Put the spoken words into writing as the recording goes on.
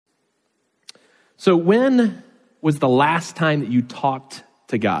So when was the last time that you talked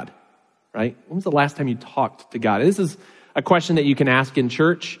to God, right? When was the last time you talked to God? This is a question that you can ask in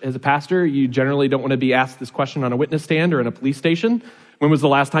church as a pastor. You generally don't want to be asked this question on a witness stand or in a police station. When was the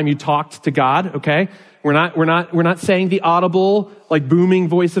last time you talked to God? Okay. We're not saying the audible, like booming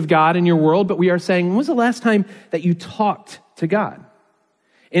voice of God in your world, but we are saying, when was the last time that you talked to God?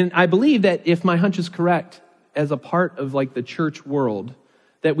 And I believe that if my hunch is correct, as a part of like the church world,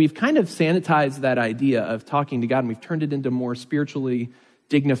 that we've kind of sanitized that idea of talking to God and we've turned it into more spiritually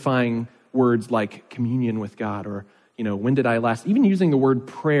dignifying words like communion with God, or, when did I last, even using the word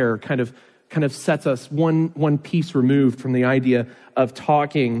prayer kind of sets us one piece removed from the idea of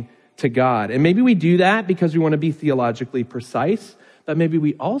talking to God. And maybe we do that because we want to be theologically precise, but maybe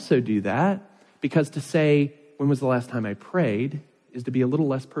we also do that because to say, when was the last time I prayed, is to be a little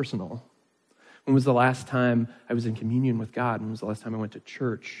less personal. When was the last time I was in communion with God? When was the last time I went to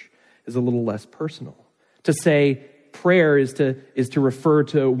church? Is a little less personal. To say prayer is to refer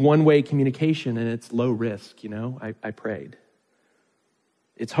to one-way communication, and it's low risk, I prayed.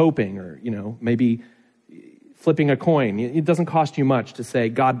 It's hoping, or, maybe flipping a coin. It doesn't cost you much to say,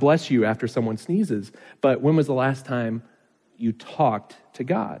 God bless you after someone sneezes. But when was the last time you talked to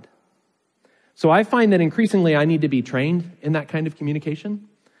God? So I find that increasingly I need to be trained in that kind of communication,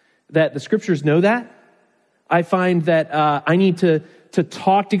 that the scriptures know that. I find that I need to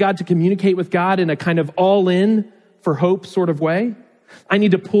talk to God, to communicate with God in a kind of all-in for hope sort of way. I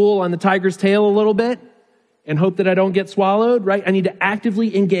need to pull on the tiger's tail a little bit and hope that I don't get swallowed, right? I need to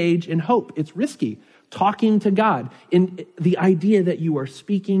actively engage in hope. It's risky. Talking to God in the idea that you are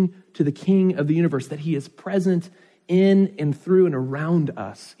speaking to the King of the universe, that he is present in and through and around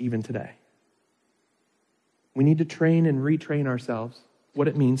us even today. We need to train and retrain ourselves what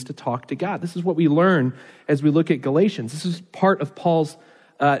it means to talk to God. This is what we learn as we look at Galatians. This is part of Paul's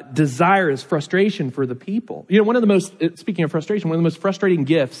desire, his frustration for the people. Speaking of frustration, one of the most frustrating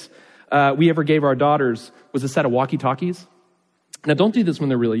gifts we ever gave our daughters was a set of walkie-talkies. Now, don't do this when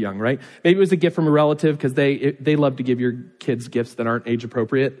they're really young, right? Maybe it was a gift from a relative because they love to give your kids gifts that aren't age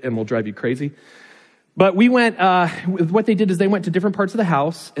appropriate and will drive you crazy. But we went, what they did is they went to different parts of the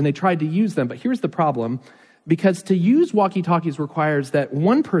house and they tried to use them. But here's the problem. Because to use walkie-talkies requires that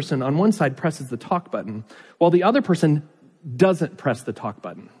one person on one side presses the talk button while the other person doesn't press the talk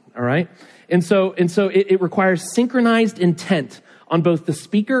button, all right? And so it requires synchronized intent on both the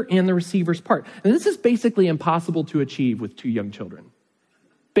speaker and the receiver's part. And this is basically impossible to achieve with two young children.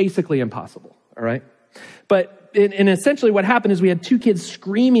 Basically impossible, all right? But and essentially what happened is we had two kids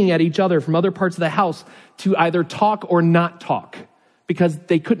screaming at each other from other parts of the house to either talk or not talk, because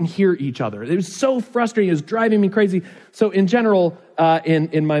they couldn't hear each other. It was so frustrating. It was driving me crazy. So in general,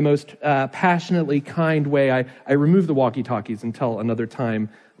 in my most passionately kind way, I remove the walkie-talkies until another time,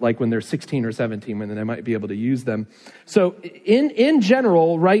 like when they're 16 or 17, when then I might be able to use them. So in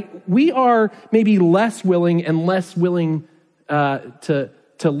general, right, we are maybe less willing to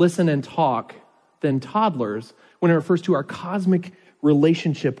listen and talk than toddlers when it refers to our cosmic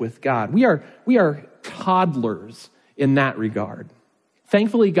relationship with God. We are toddlers in that regard.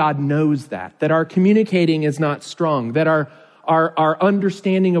 Thankfully, God knows that our communicating is not strong, that our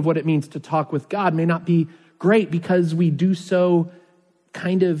understanding of what it means to talk with God may not be great because we do so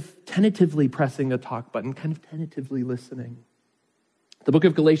kind of tentatively pressing the talk button, kind of tentatively listening. The book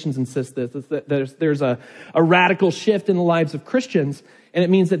of Galatians insists that there's a radical shift in the lives of Christians, and it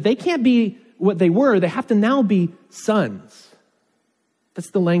means that they can't be what they were. They have to now be sons.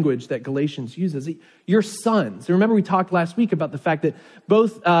 That's the language that Galatians uses. You're sons. And remember we talked last week about the fact that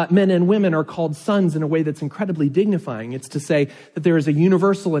both men and women are called sons in a way that's incredibly dignifying. It's to say that there is a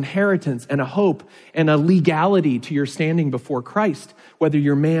universal inheritance and a hope and a legality to your standing before Christ, whether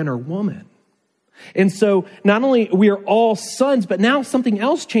you're man or woman. And so not only we are all sons, but now something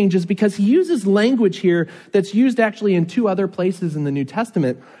else changes because he uses language here that's used actually in two other places in the New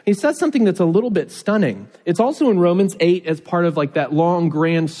Testament. He says something that's a little bit stunning. It's also in Romans 8 as part of like that long,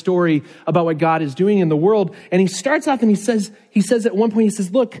 grand story about what God is doing in the world. And he starts off and he says at one point, he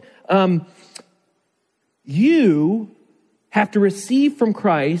says, look, you have to receive from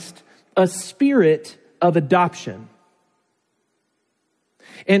Christ a spirit of adoption.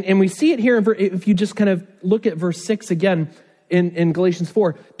 And we see it here, if you just kind of look at verse 6 again in Galatians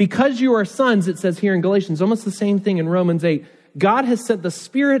 4. Because you are sons, it says here in Galatians, almost the same thing in Romans 8. God has sent the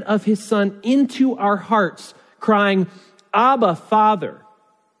Spirit of His Son into our hearts, crying, Abba, Father.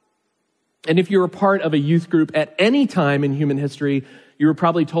 And if you're a part of a youth group at any time in human history, you were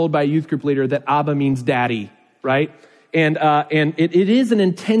probably told by a youth group leader that Abba means daddy, right? And it is an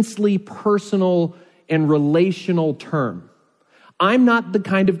intensely personal and relational term. I'm not the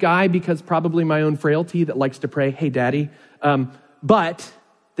kind of guy, because probably my own frailty, that likes to pray, hey, daddy. But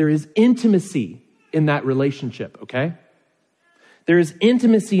there is intimacy in that relationship, okay? There is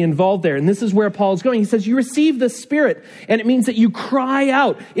intimacy involved there. And this is where Paul is going. He says, you receive the Spirit, and it means that you cry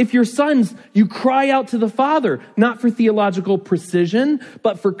out. If you're sons, you cry out to the Father, not for theological precision,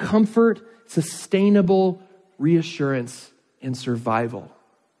 but for comfort, sustainable reassurance, and survival.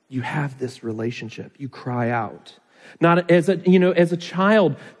 You have this relationship. You cry out. Not as a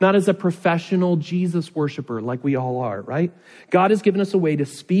child, not as a professional Jesus worshiper like we all are, right? God has given us a way to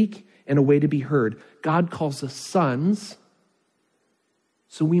speak and a way to be heard. God calls us sons,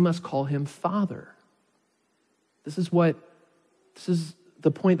 so we must call him Father. This is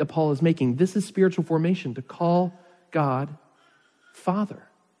the point that Paul is making. This is spiritual formation, to call God Father,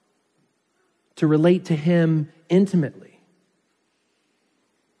 to relate to him intimately.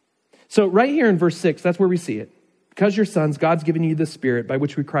 So right here in verse 6, that's where we see it. Because you're sons, God's given you the Spirit by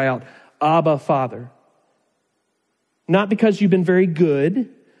which we cry out, Abba, Father. Not because you've been very good,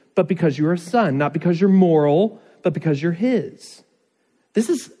 but because you're a son. Not because you're moral, but because you're his. This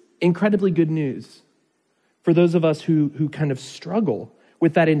is incredibly good news for those of us who kind of struggle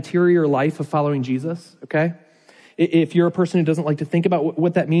with that interior life of following Jesus, okay? If you're a person who doesn't like to think about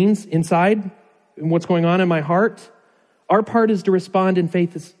what that means inside and what's going on in my heart, our part is to respond in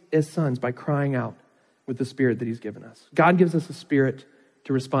faith as sons by crying out with the Spirit that he's given us. God gives us a Spirit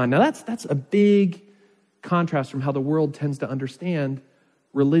to respond. Now that's a big contrast from how the world tends to understand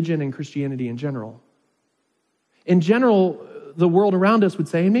religion and Christianity in general. In general, the world around us would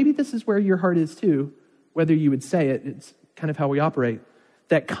say, and maybe this is where your heart is too, whether you would say it, it's kind of how we operate,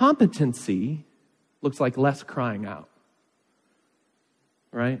 that competency looks like less crying out,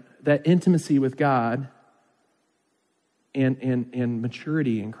 right? That intimacy with God and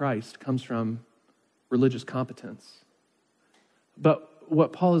maturity in Christ comes from religious competence. But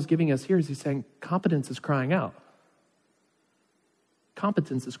what Paul is giving us here is he's saying competence is crying out.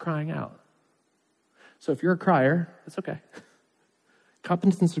 Competence is crying out. So if you're a crier, it's okay.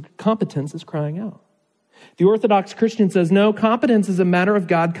 Competence is crying out. The Orthodox Christian says, no, competence is a matter of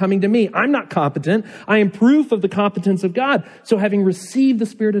God coming to me. I'm not competent. I am proof of the competence of God. So having received the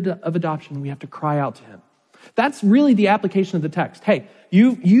Spirit of adoption, we have to cry out to him. That's really the application of the text. Hey,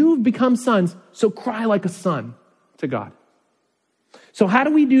 you've become sons, so cry like a son to God. So how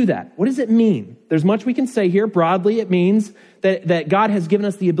do we do that? What does it mean? There's much we can say here. Broadly, it means that God has given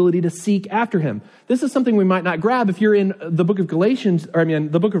us the ability to seek after him. This is something we might not grab. If you're in the book of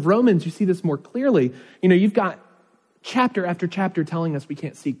the book of Romans, you see this more clearly. You've got chapter after chapter telling us we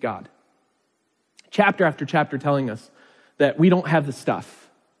can't seek God. Chapter after chapter telling us that we don't have the stuff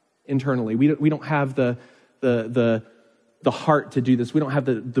internally. We don't have the heart to do this. We don't have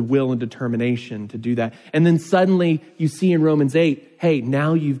the will and determination to do that. And then suddenly you see in Romans 8, hey,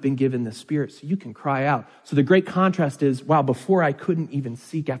 now you've been given the Spirit so you can cry out. So the great contrast is, wow, before I couldn't even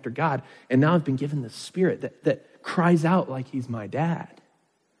seek after God, and now I've been given the Spirit that cries out like he's my dad.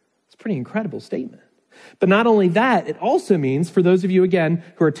 It's a pretty incredible statement. But not only that, it also means for those of you, again,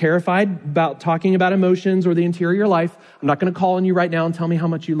 who are terrified about talking about emotions or the interior life, I'm not going to call on you right now and tell me how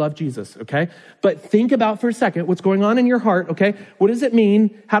much you love Jesus, okay? But think about for a second what's going on in your heart, okay? What does it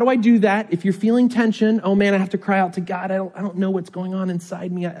mean? How do I do that? If you're feeling tension, oh man, I have to cry out to God. I don't know what's going on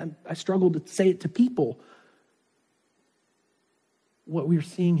inside me. I struggle to say it to people. What we're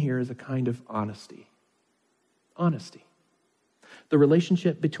seeing here is a kind of honesty. Honesty. The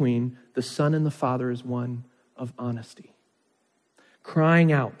relationship between the Son and the Father is one of honesty.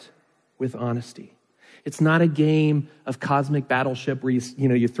 Crying out with honesty. It's not a game of cosmic battleship where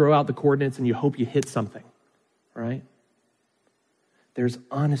you throw out the coordinates and you hope you hit something, right? There's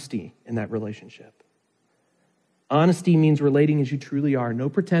honesty in that relationship. Honesty means relating as you truly are. No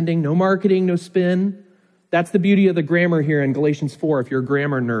pretending, no marketing, no spin. That's the beauty of the grammar here in Galatians 4, if you're a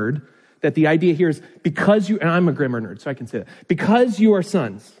grammar nerd. That the idea here is and I'm a grammar nerd, so I can say that. Because you are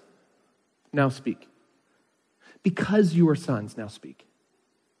sons, now speak. Because you are sons, now speak.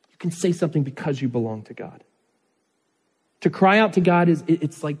 You can say something because you belong to God. To cry out to God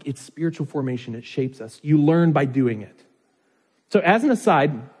it's spiritual formation. It shapes us. You learn by doing it. So as an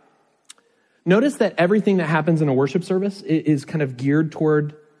aside, notice that everything that happens in a worship service is kind of geared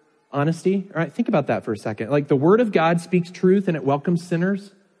toward honesty. All right, think about that for a second. Like the Word of God speaks truth and it welcomes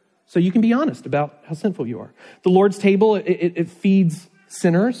sinners. So you can be honest about how sinful you are. The Lord's table, it feeds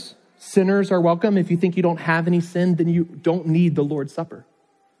sinners. Sinners are welcome. If you think you don't have any sin, then you don't need the Lord's Supper.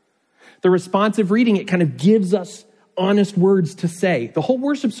 The responsive reading, it kind of gives us honest words to say. The whole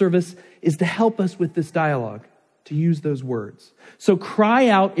worship service is to help us with this dialogue. to use those words. So cry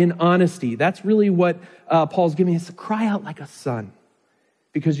out in honesty. That's really what Paul's giving us. Cry out like a son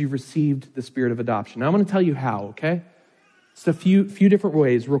because you've received the spirit of adoption. Now I'm going to tell you how, okay? It's a few different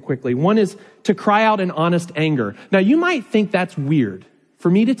ways real quickly. One is to cry out in honest anger. Now you might think that's weird for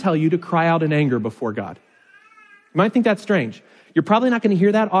me to tell you to cry out in anger before God. You might think that's strange. You're probably not going to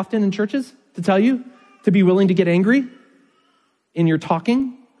hear that often in churches to tell you to be willing to get angry in your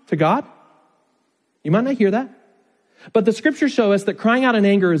talking to God. You might not hear that. But the scriptures show us that crying out in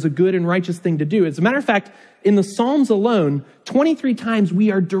anger is a good and righteous thing to do. As a matter of fact, in the Psalms alone, 23 times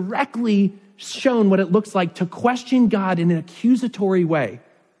we are directly shown what it looks like to question God in an accusatory way.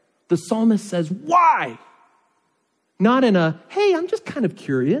 The psalmist says, why? Not in a, hey, I'm just kind of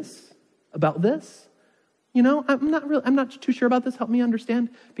curious about this. You know, I'm not too sure about this. Help me understand,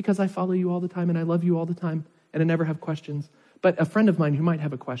 because I follow you all the time and I love you all the time and I never have questions. But a friend of mine who might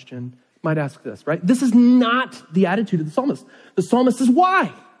have a question might ask this, right? This is not the attitude of the psalmist. The psalmist says,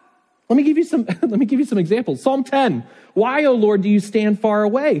 why? Let me give you some examples. Psalm 10. Why, O Lord, do you stand far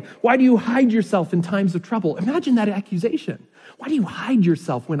away? Why do you hide yourself in times of trouble? Imagine that accusation. Why do you hide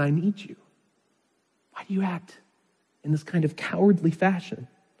yourself when I need you? Why do you act in this kind of cowardly fashion?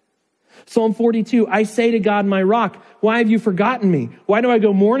 Psalm 42, I say to God, my rock, why have you forgotten me? Why do I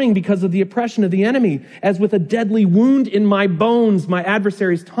go mourning because of the oppression of the enemy? As with a deadly wound in my bones, my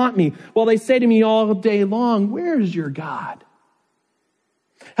adversaries taunt me, while they say to me all day long, where is your God?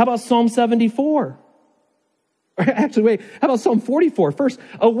 How about Psalm 74? Actually, wait, how about Psalm 44? First,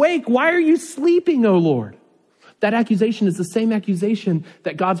 awake, why are you sleeping, O Lord? That accusation is the same accusation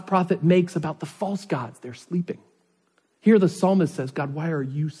that God's prophet makes about the false gods. They're sleeping. Here the psalmist says, God, why are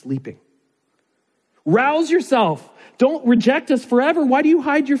you sleeping? Rouse yourself. Don't reject us forever. Why do you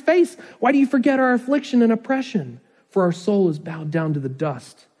hide your face? Why do you forget our affliction and oppression? For our soul is bowed down to the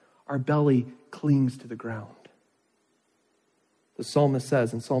dust. Our belly clings to the ground. The psalmist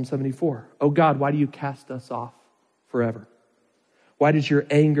says in Psalm 74, oh God, why do you cast us off forever? Why does your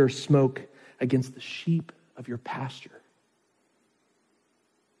anger smoke against the sheep of your pasture?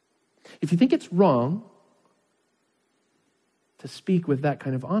 If you think it's wrong to speak with that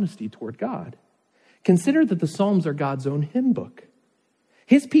kind of honesty toward God, consider that the Psalms are God's own hymn book.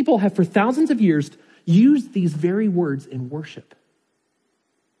 His people have for thousands of years used these very words in worship.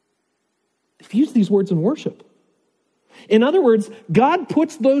 They've used these words in worship. In other words, God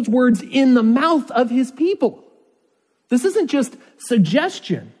puts those words in the mouth of his people. This isn't just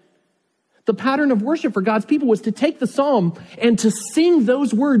suggestion. The pattern of worship for God's people was to take the psalm and to sing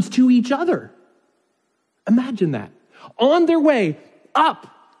those words to each other. Imagine that. On their way up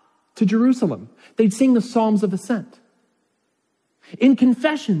to Jerusalem, they'd sing the Psalms of Ascent. In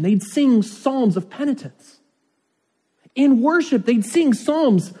confession, they'd sing psalms of penitence. In worship, they'd sing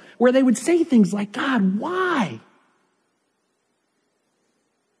psalms where they would say things like, God, why?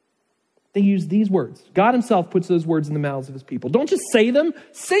 They use these words. God himself puts those words in the mouths of his people. Don't just say them,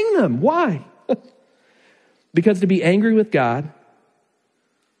 sing them. Why? Because to be angry with God,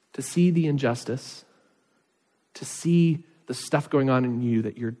 to see the injustice, to see the stuff going on in you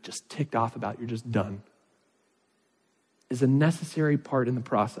that you're just ticked off about, you're just done, is a necessary part in the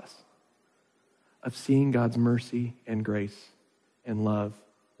process of seeing God's mercy and grace and love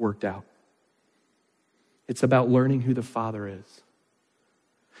worked out. It's about learning who the Father is.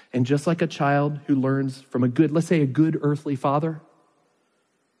 And just like a child who learns from let's say a good earthly father,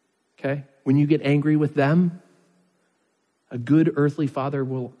 okay, when you get angry with them, a good earthly father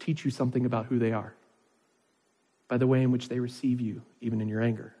will teach you something about who they are by the way in which they receive you, even in your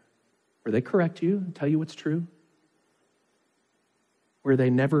anger. Where they correct you and tell you what's true. Where they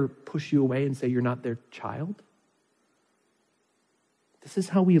never push you away and say you're not their child. This is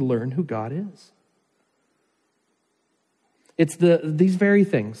how we learn who God is. It's these very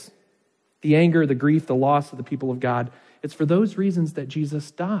things, the anger, the grief, the loss of the people of God. It's for those reasons that Jesus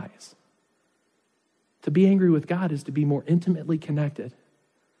dies. To be angry with God is to be more intimately connected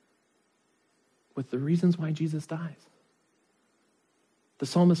with the reasons why Jesus dies. The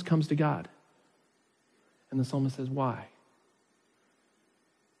psalmist comes to God, and the psalmist says, why?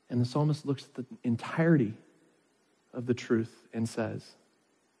 And the psalmist looks at the entirety of the truth and says,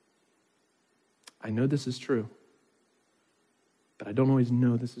 I know this is true, but I don't always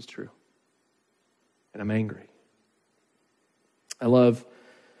know this is true. And I'm angry. I love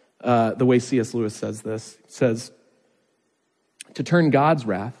the way C.S. Lewis says this. It says, to turn God's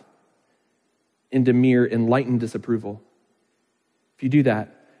wrath into mere enlightened disapproval. If you do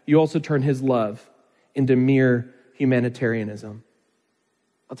that, you also turn his love into mere humanitarianism.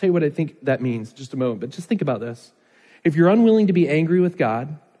 I'll tell you what I think that means in just a moment, but just think about this. If you're unwilling to be angry with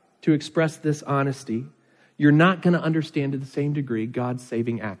God, to express this honesty, you're not going to understand to the same degree God's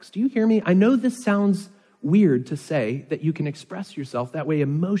saving acts. Do you hear me? I know this sounds weird to say that you can express yourself that way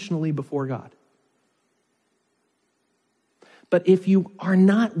emotionally before God. But if you are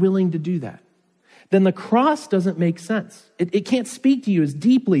not willing to do that, then the cross doesn't make sense. It can't speak to you as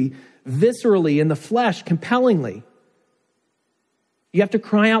deeply, viscerally, in the flesh, compellingly. You have to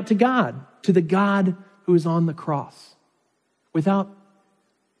cry out to God, to the God who is on the cross, without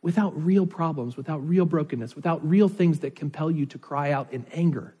real problems, without real brokenness, without real things that compel you to cry out in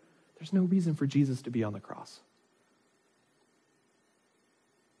anger. There's no reason for Jesus to be on the cross.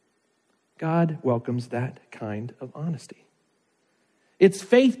 God welcomes that kind of honesty. It's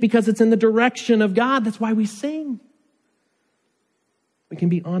faith because it's in the direction of God. That's why we sing. We can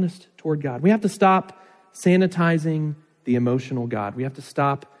be honest toward God. We have to stop sanitizing the emotional God. We have to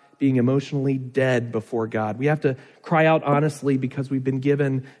stop being emotionally dead before God. We have to cry out honestly because we've been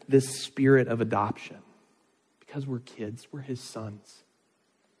given this spirit of adoption. Because we're kids, we're his sons.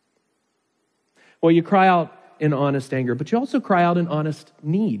 Well, you cry out in honest anger, but you also cry out in honest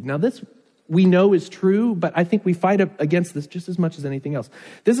need. Now this we know is true, but I think we fight against this just as much as anything else.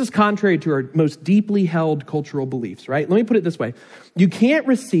 This is contrary to our most deeply held cultural beliefs, right? Let me put it this way. You can't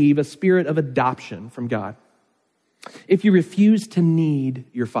receive a spirit of adoption from God if you refuse to need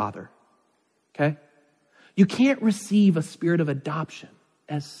your father, okay? You can't receive a spirit of adoption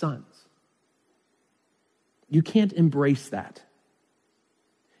as sons. You can't embrace that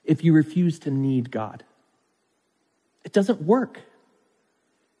if you refuse to need God. It doesn't work.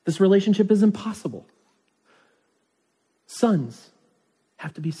 This relationship is impossible. Sons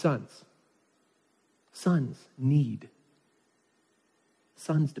have to be sons. Sons need.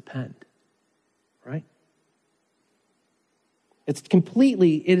 Sons depend, right? It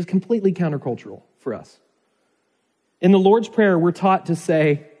is completely countercultural for us. In the Lord's Prayer, we're taught to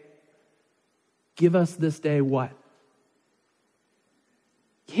say, give us this day what?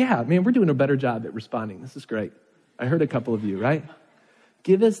 Yeah, man, we're doing a better job at responding. This is great. I heard a couple of you, right?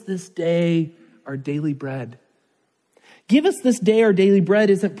 Give us this day our daily bread. Give us this day our daily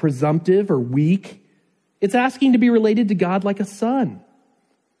bread isn't presumptive or weak. It's asking to be related to God like a son.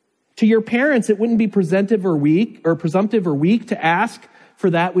 To your parents, it wouldn't be presumptive or weak to ask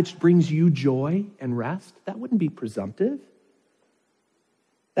for that which brings you joy and rest. That wouldn't be presumptive.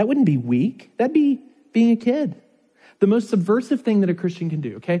 That wouldn't be weak. That'd be being a kid. The most subversive thing that a Christian can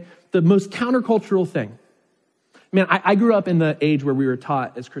do, okay? The most countercultural thing. Man, I grew up in the age where we were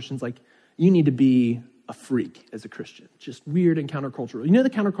taught as Christians, like, you need to be a freak as a Christian. Just weird and countercultural. You know, the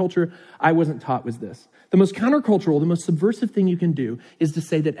counterculture I wasn't taught was this. The most countercultural, the most subversive thing you can do is to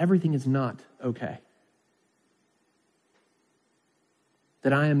say that everything is not okay.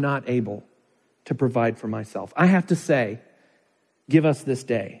 That I am not able to provide for myself. I have to say, give us this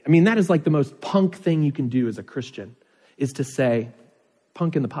day. I mean, that is like the most punk thing you can do as a Christian, is to say,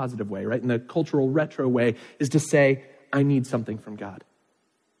 punk in the positive way, right? In the cultural retro way, is to say, I need something from God.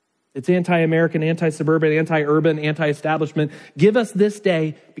 It's anti-American, anti-suburban, anti-urban, anti-establishment. Give us this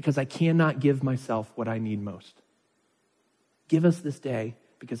day because I cannot give myself what I need most. Give us this day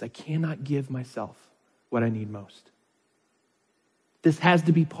because I cannot give myself what I need most. This has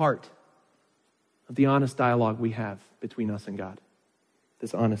to be part of the honest dialogue we have between us and God.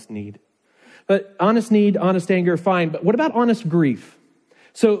 This honest need. But honest need, honest anger, fine. But what about honest grief?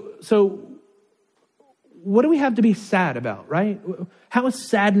 So what do we have to be sad about, right? How is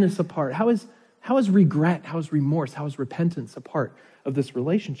sadness a part? How is regret? How is remorse? How is repentance a part of this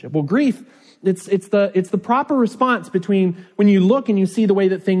relationship? Well, grief, it's the proper response between when you look and you see the way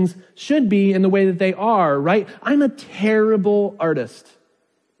that things should be and the way that they are, right? I'm a terrible artist.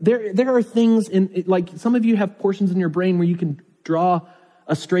 There are things like some of you have portions in your brain where you can draw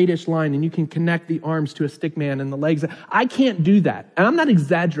a straightish line and you can connect the arms to a stick man and the legs. I can't do that. And I'm not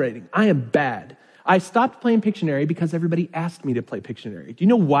exaggerating. I am bad. I stopped playing Pictionary because everybody asked me to play Pictionary. Do you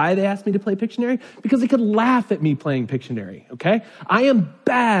know why they asked me to play Pictionary? Because they could laugh at me playing Pictionary, okay? I am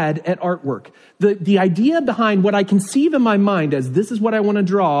bad at artwork. The idea behind what I conceive in my mind as this is what I want to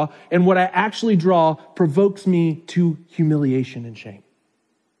draw and what I actually draw provokes me to humiliation and shame,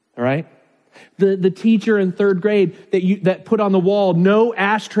 all right? The teacher in third grade that put on the wall no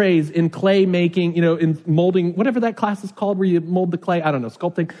ashtrays in clay making, in molding, whatever that class is called where you mold the clay, I don't know,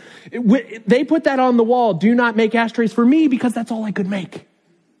 sculpting. They put that on the wall, do not make ashtrays for me because that's all I could make,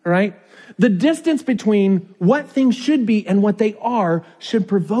 all right? The distance between what things should be and what they are should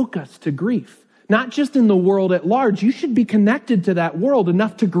provoke us to grief. Not just in the world at large. You should be connected to that world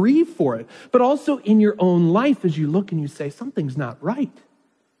enough to grieve for it, but also in your own life as you look and you say, something's not right.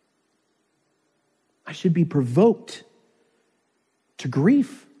 I should be provoked to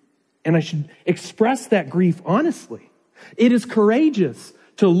grief And I should express that grief honestly. It is courageous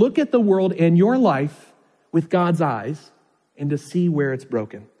to look at the world and your life with God's eyes and to see where it's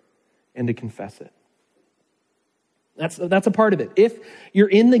broken and to confess it. That's a part of it. If you're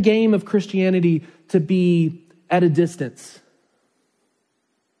in the game of Christianity to be at a distance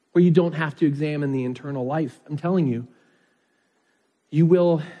where you don't have to examine the internal life, I'm telling you, you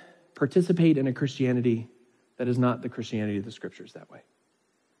will participate in a Christianity that is not the Christianity of the Scriptures that way.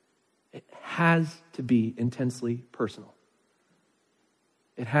 It has to be intensely personal.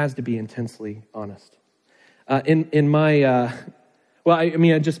 It has to be intensely honest. I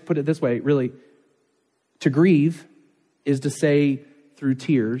just put it this way, really. To grieve is to say through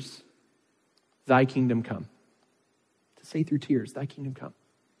tears, thy kingdom come. To say through tears, thy kingdom come.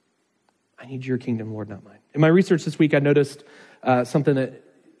 I need your kingdom, Lord, not mine. In my research this week, I noticed something that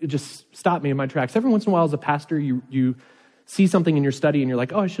just stopped me in my tracks. Every once in a while as a pastor, you see something in your study and you're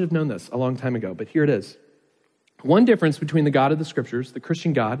like, oh, I should have known this a long time ago, but here it is. One difference between the God of the Scriptures, the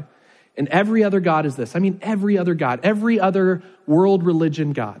Christian God, and every other God is this. I mean, every other God, every other world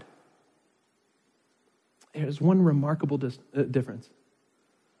religion God. There's one remarkable difference.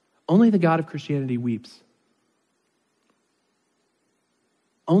 Only the God of Christianity weeps.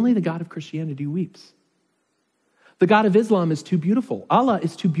 Only the God of Christianity weeps. The God of Islam is too beautiful. Allah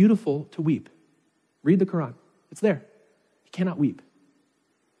is too beautiful to weep. Read the Quran. It's there. He cannot weep.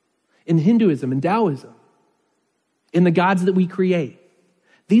 In Hinduism and Taoism, in the gods that we create,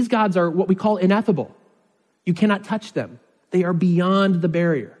 these gods are what we call ineffable. You cannot touch them. They are beyond the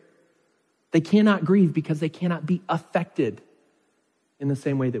barrier. They cannot grieve because they cannot be affected in the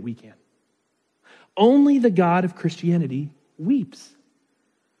same way that we can. Only the God of Christianity weeps.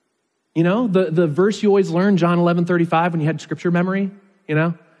 You know, the verse you always learn, John 11:35, when you had scripture memory, you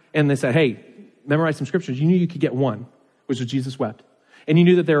know, and they said, hey, memorize some scriptures. You knew you could get one, which was Jesus wept. And you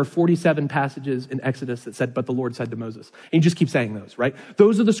knew that there are 47 passages in Exodus that said, but the Lord said to Moses. And you just keep saying those, right?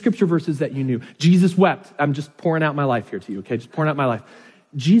 Those are the scripture verses that you knew. Jesus wept. I'm just pouring out my life here to you, okay? Just pouring out my life.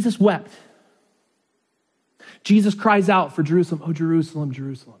 Jesus wept. Jesus cries out for Jerusalem, oh, Jerusalem,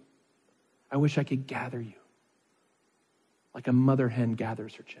 Jerusalem, I wish I could gather you like a mother hen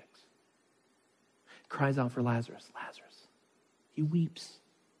gathers her chicks. He cries out for Lazarus, Lazarus. He weeps.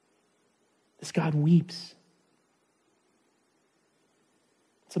 This God weeps.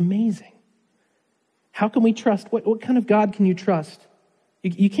 It's amazing. How can we trust? What kind of God can you trust?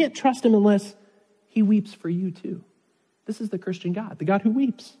 You can't trust him unless he weeps for you too. This is the Christian God, the God who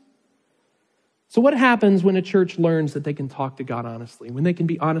weeps. So what happens when a church learns that they can talk to God honestly, when they can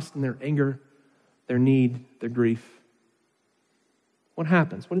be honest in their anger, their need, their grief? What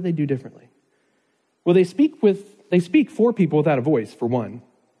happens? What do they do differently? Well, they speak for people without a voice, for one.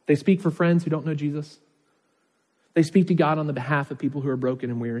 They speak for friends who don't know Jesus. They speak to God on the behalf of people who are broken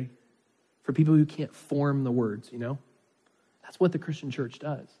and weary, for people who can't form the words, you know? That's what the Christian church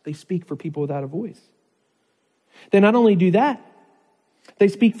does. They speak for people without a voice. They not only do that, they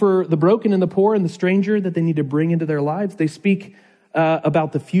speak for the broken and the poor and the stranger that they need to bring into their lives. They speak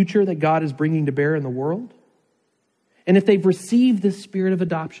about the future that God is bringing to bear in the world. And if they've received this spirit of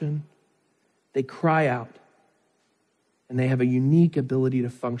adoption, they cry out, and they have a unique ability to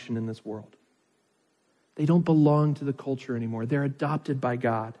function in this world. They don't belong to the culture anymore. They're adopted by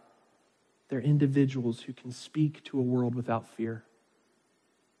God. They're individuals who can speak to a world without fear.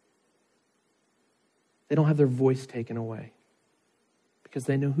 They don't have their voice taken away because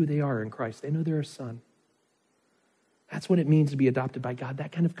they know who they are in Christ. They know they're a son. That's what it means to be adopted by God,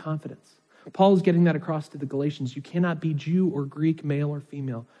 that kind of confidence. Paul is getting that across to the Galatians. You cannot be Jew or Greek, male or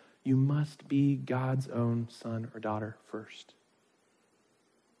female. You must be God's own son or daughter first.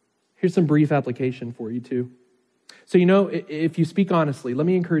 Here's some brief application for you too. So, you know, if you speak honestly, let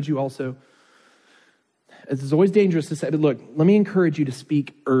me encourage you also, as it's always dangerous to say, but look, let me encourage you to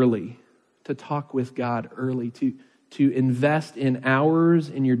speak early, to talk with God early, to invest in hours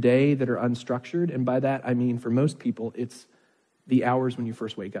in your day that are unstructured. And by that, I mean, for most people, it's the hours when you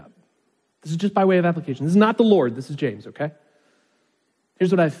first wake up. This is just by way of application. This is not the Lord. This is James, okay?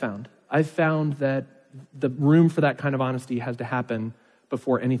 Here's what I've found. I've found that the room for that kind of honesty has to happen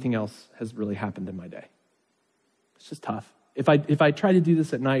before anything else has really happened in my day. It's just tough. If I try to do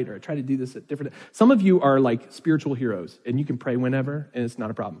this at night or I try to do this at different... Some of you are like spiritual heroes and you can pray whenever and it's not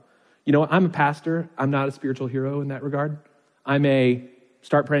a problem. You know what? I'm a pastor. I'm not a spiritual hero in that regard. I may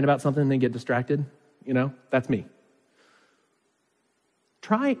start praying about something and then get distracted. You know, that's me.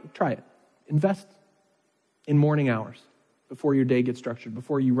 Try it. Invest in morning hours before your day gets structured,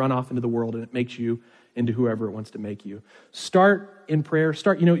 before you run off into the world and it makes you into whoever it wants to make you. Start in prayer.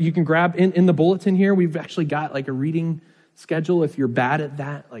 You can grab in the bulletin here, we've actually got like a reading schedule, if you're bad at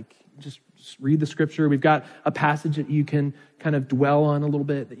that, like just read the scripture. We've got a passage that you can kind of dwell on a little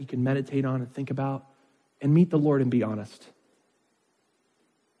bit, that you can meditate on and think about, and meet the Lord and be honest.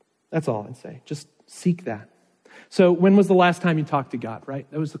 That's all I'd say. Just seek that. So when was the last time you talked to God, right?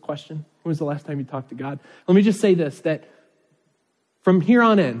 That was the question. When was the last time you talked to God? Let me just say this, that from here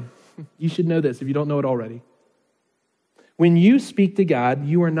on in, you should know this if you don't know it already. When you speak to God,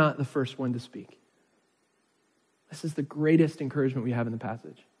 you are not the first one to speak. This is the greatest encouragement we have in the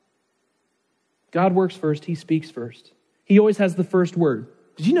passage. God works first. He speaks first. He always has the first word.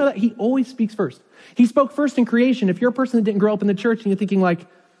 Did you know that? He always speaks first. He spoke first in creation. If you're a person that didn't grow up in the church and you're thinking like,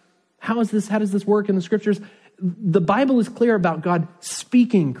 how does this work in the scriptures? The Bible is clear about God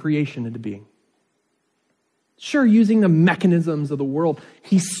speaking creation into being. Sure, using the mechanisms of the world,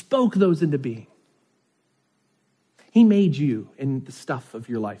 he spoke those into being. He made you in the stuff of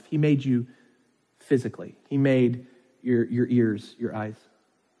your life. He made you physically. He made your ears, your eyes.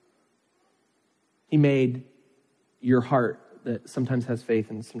 He made your heart that sometimes has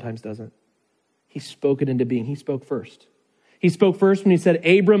faith and sometimes doesn't. He spoke it into being. He spoke first. He spoke first when he said,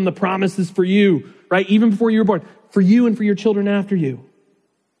 Abram, the promise is for you, right? Even before you were born, for you and for your children after you.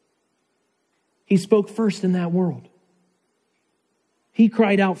 He spoke first in that world. He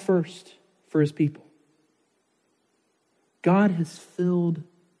cried out first for his people. God has filled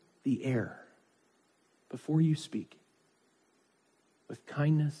the air before you speak with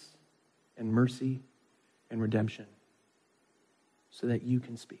kindness and mercy and redemption so that you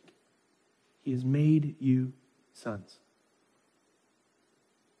can speak. He has made you sons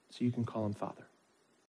so you can call him Father.